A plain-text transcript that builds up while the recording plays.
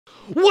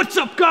What's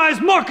up guys,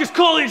 Markus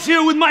Kaulius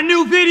here with my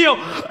new video,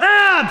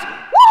 abs!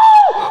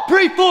 Woo!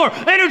 Pray for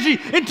energy,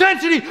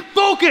 intensity,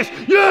 focus,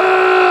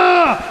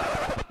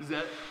 yeah! Is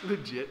that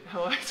legit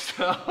how I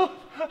sound?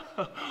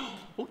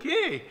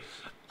 Okay.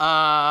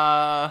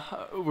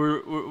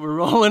 We're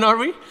rolling, are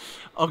we?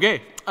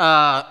 Okay.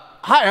 Hi,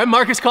 I'm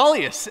Markus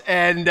Kaulius,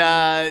 and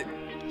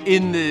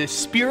in the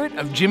spirit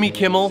of Jimmy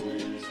Kimmel,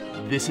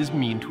 this is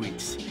Mean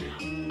Tweets.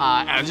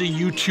 As a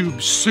YouTube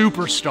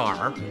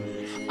superstar,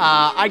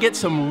 I get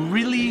some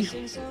really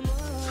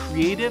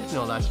creative,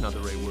 no, that's not the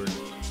right word,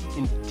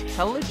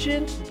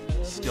 intelligent,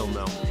 still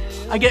no.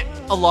 I get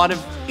a lot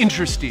of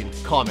interesting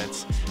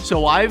comments.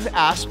 So I've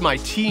asked my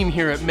team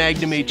here at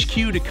Magnum HQ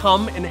to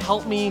come and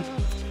help me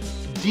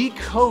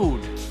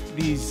decode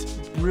these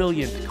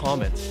brilliant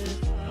comments.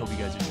 I hope you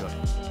guys enjoy.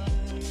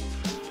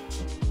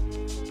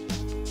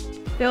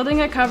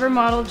 Building a cover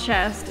model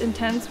chest,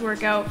 intense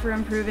workout for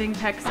improving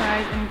pec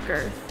size and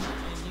girth.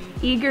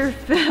 Eager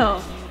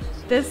Phil.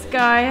 This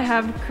guy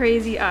have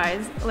crazy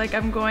eyes, like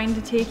I'm going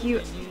to take you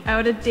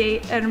out a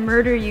date and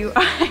murder you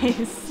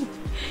eyes.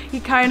 He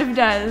kind of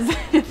does.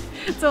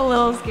 It's a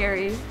little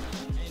scary.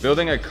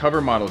 Building a cover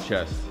model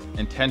chest,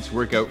 intense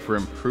workout for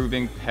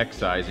improving pec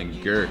size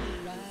and girth.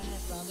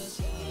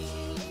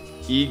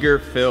 Eager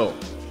Phil.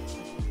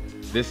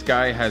 This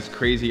guy has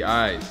crazy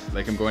eyes,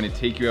 like I'm going to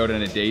take you out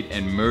on a date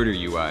and murder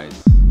you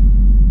eyes.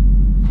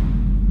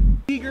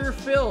 Eager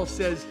Phil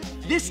says,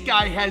 this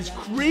guy has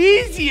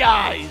crazy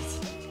eyes.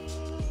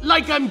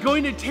 Like I'm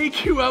going to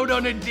take you out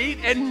on a date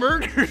and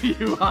murder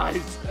you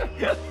eyes.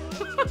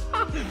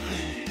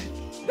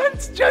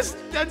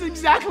 That's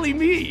exactly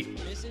me.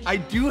 I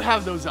do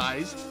have those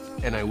eyes,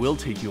 and I will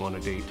take you on a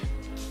date,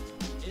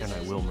 and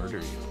I will murder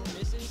you.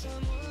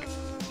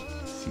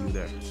 See you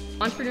there.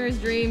 Entrepreneur's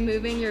dream,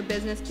 moving your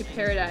business to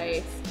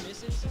paradise.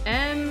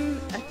 A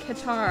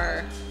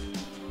Qatar.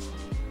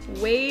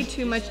 Way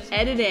too much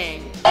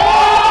editing.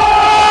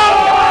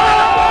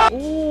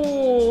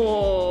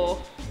 Ooh.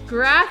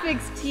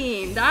 Graphics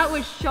team, that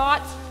was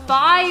shots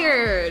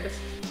fired.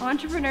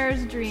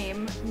 Entrepreneur's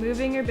dream,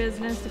 moving your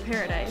business to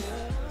paradise.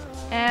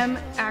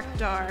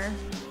 Actar.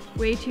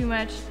 Way too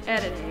much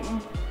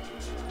editing.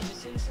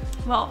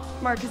 Well,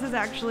 Markus is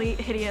actually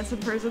hideous in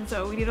person,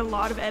 so we need a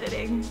lot of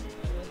editing.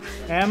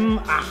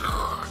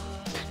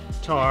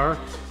 Tar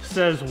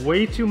says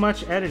way too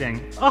much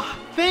editing. Oh,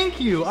 thank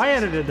you. I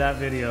edited that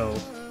video.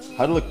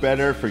 How to look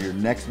better for your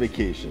next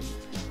vacation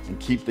and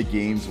keep the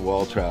gains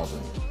while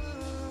traveling.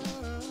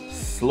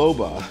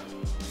 Sloba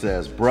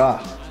says, bruh,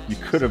 you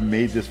could have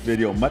made this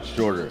video much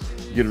shorter.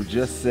 You could have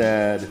just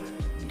said,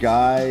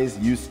 guys,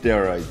 use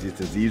steroids. It's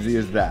as easy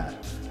as that.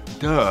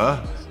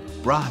 Duh,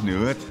 brah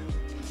knew it.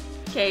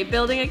 Okay,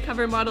 building a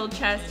cover model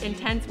chest,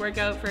 intense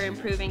workout for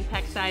improving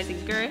pec size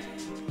and girth.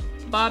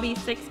 Bobby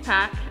six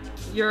pack,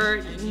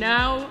 you're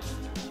now,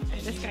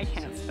 this guy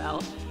can't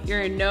spell.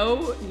 You're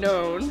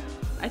known,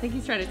 I think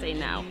he's trying to say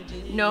now,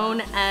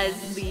 known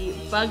as the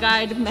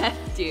bug-eyed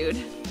meth dude.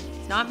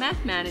 It's not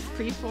meth man, it's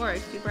pre-4,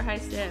 super high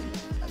stim.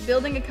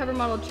 Building a cover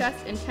model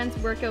chest, intense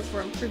workout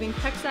for improving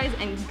pec size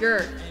and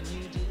girth.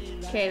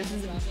 Okay, this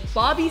is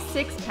Bobby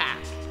six pack.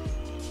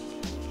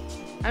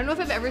 I don't know if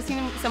I've ever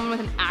seen someone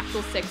with an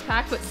actual six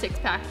pack put six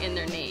pack in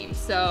their name,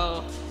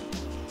 so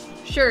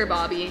sure,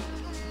 Bobby.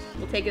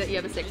 We'll take it that you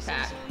have a six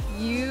pack.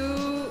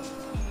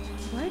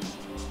 What?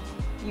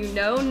 You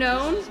know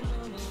known?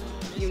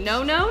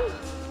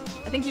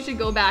 I think you should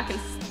go back and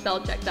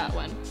spell check that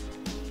one.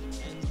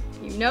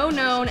 You know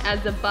known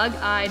as the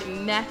bug-eyed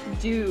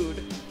meth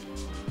dude.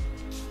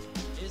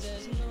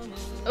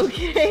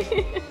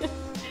 Okay.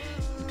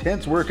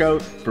 Intense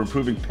workout for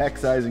improving pec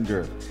size and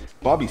girth.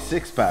 Bobby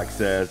Sixpack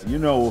says, you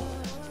know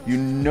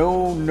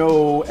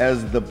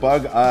as the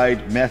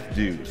bug-eyed meth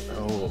dude.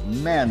 Oh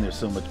man, there's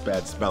so much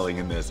bad spelling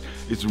in this.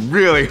 It's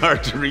really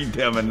hard to read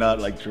them and not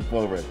like trip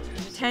over it.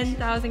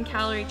 10,000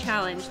 calorie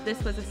challenge.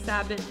 This was a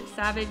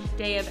savage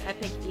day of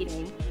epic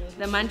eating.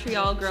 The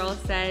Montreal girl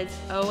says,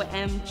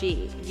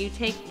 OMG, you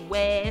take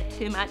way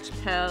too much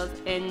pills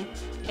and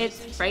it's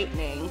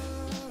frightening.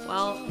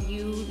 Well,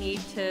 you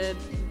need to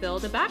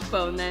build a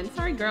backbone then.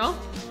 Sorry, girl.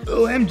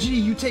 OMG,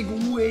 you take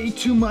way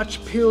too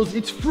much pills.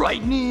 It's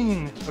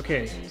frightening.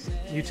 Okay,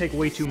 you take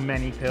way too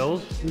many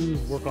pills. Ooh,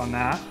 work on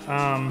that.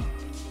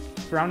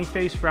 Frowny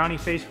face, frowny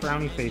face,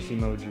 frowny face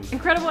emoji.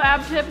 Incredible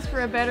ab tips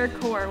for a better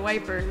core.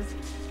 Wipers.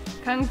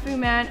 Kung Fu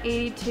Man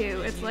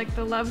 82. It's like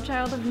the love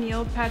child of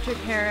Neil Patrick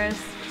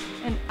Harris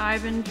and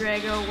Ivan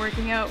Drago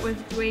working out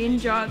with Dwayne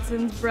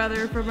Johnson's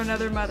brother from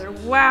another mother.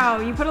 Wow,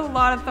 you put a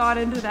lot of thought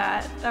into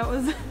that. That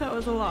was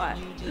a lot.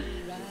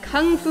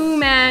 Kung Fu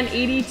Man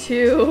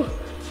 82.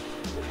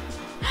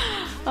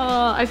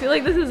 I feel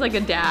like this is like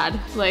a dad.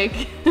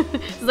 Like,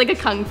 this is like a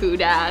Kung Fu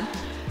dad.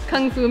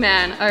 Kung Fu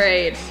Man, all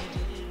right.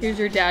 Here's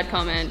your dad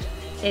comment.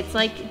 It's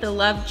like the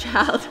love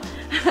child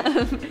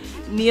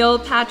of Neil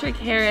Patrick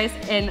Harris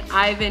and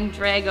Ivan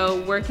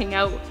Drago working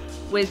out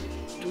with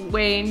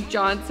Dwayne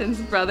Johnson's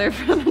brother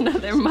from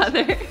another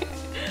mother.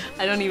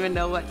 I don't even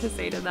know what to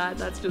say to that.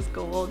 That's just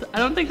gold. I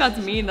don't think that's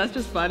mean, that's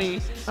just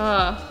funny.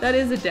 That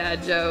is a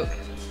dad joke.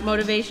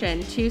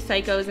 Motivation, 2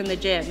 psychos in the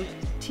gym.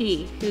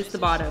 T, who's the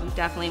bottom?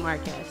 Definitely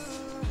Markus.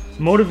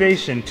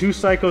 Motivation, 2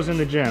 psychos in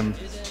the gym.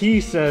 T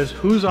says,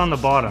 who's on the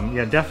bottom?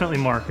 Yeah, definitely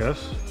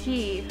Markus.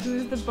 T,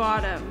 who's the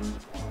bottom?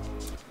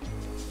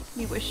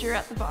 You wish you're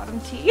at the bottom,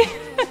 T.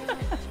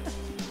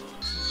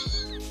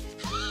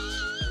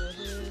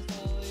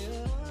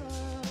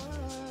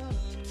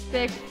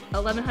 Thick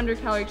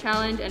 1100 calorie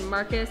challenge and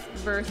Markus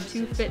versus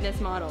 2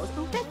 fitness models.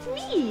 Oh, that's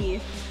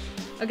me.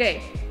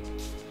 Okay.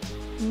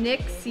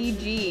 Nick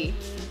CG.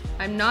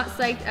 I'm not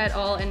psyched at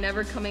all and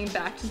never coming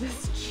back to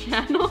this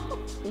channel.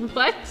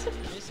 What?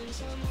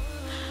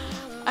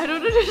 I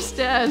don't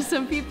understand.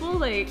 Some people,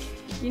 like,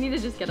 you need to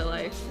just get a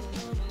life.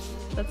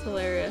 That's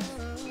hilarious.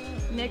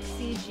 Nick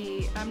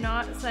CG. I'm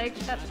not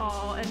psyched at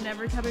all and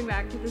never coming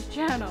back to this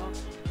channel.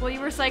 Well, you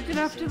were psyched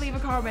enough to leave a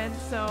comment,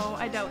 so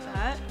I doubt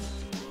that.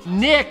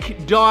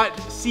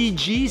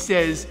 Nick.cg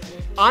says,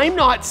 I'm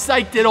not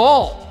psyched at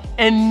all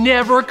and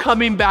never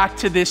coming back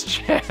to this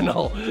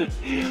channel.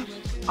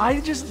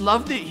 I just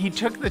loved it. He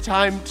took the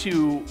time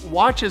to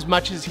watch as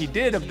much as he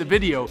did of the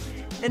video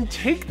and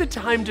take the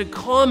time to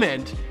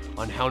comment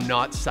on how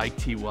not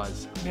psyched he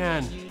was.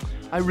 Man,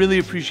 I really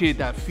appreciate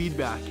that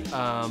feedback,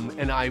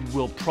 and I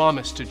will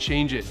promise to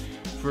change it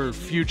for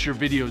future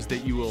videos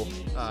that you will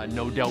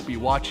no doubt be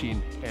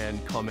watching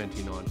and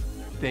commenting on.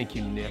 Thank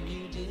you, Nick.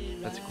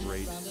 That's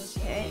great.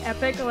 Okay,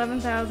 epic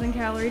 11,000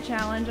 calorie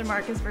challenge and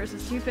Markus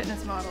versus 2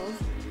 fitness models.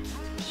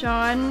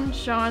 Sean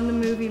the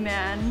movie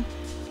man.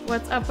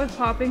 What's up with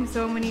popping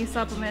so many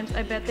supplements?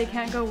 I bet they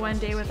can't go one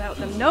day without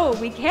them. No,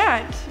 we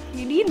can't.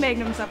 You need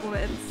Magnum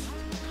supplements.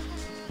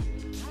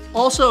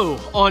 Also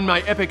on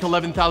my epic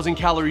 11,000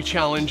 calorie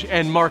challenge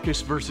and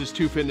Markus versus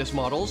 2 fitness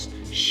models,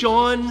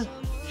 Sean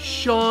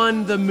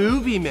the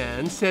movie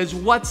man says,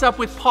 what's up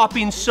with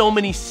popping so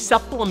many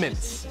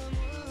supplements?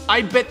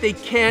 I bet they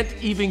can't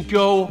even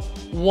go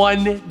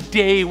one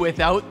day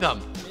without them.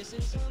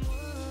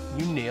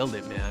 You nailed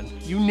it, man.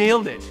 You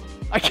nailed it.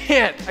 I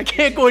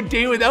can't go a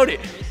day without it.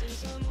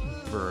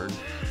 Burn.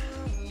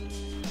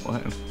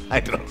 What? I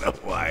don't know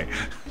why.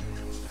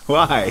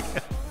 Why?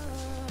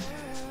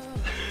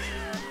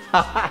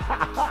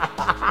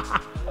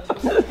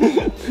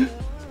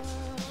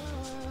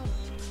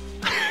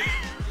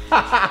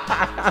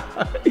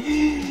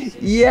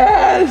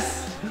 Yes!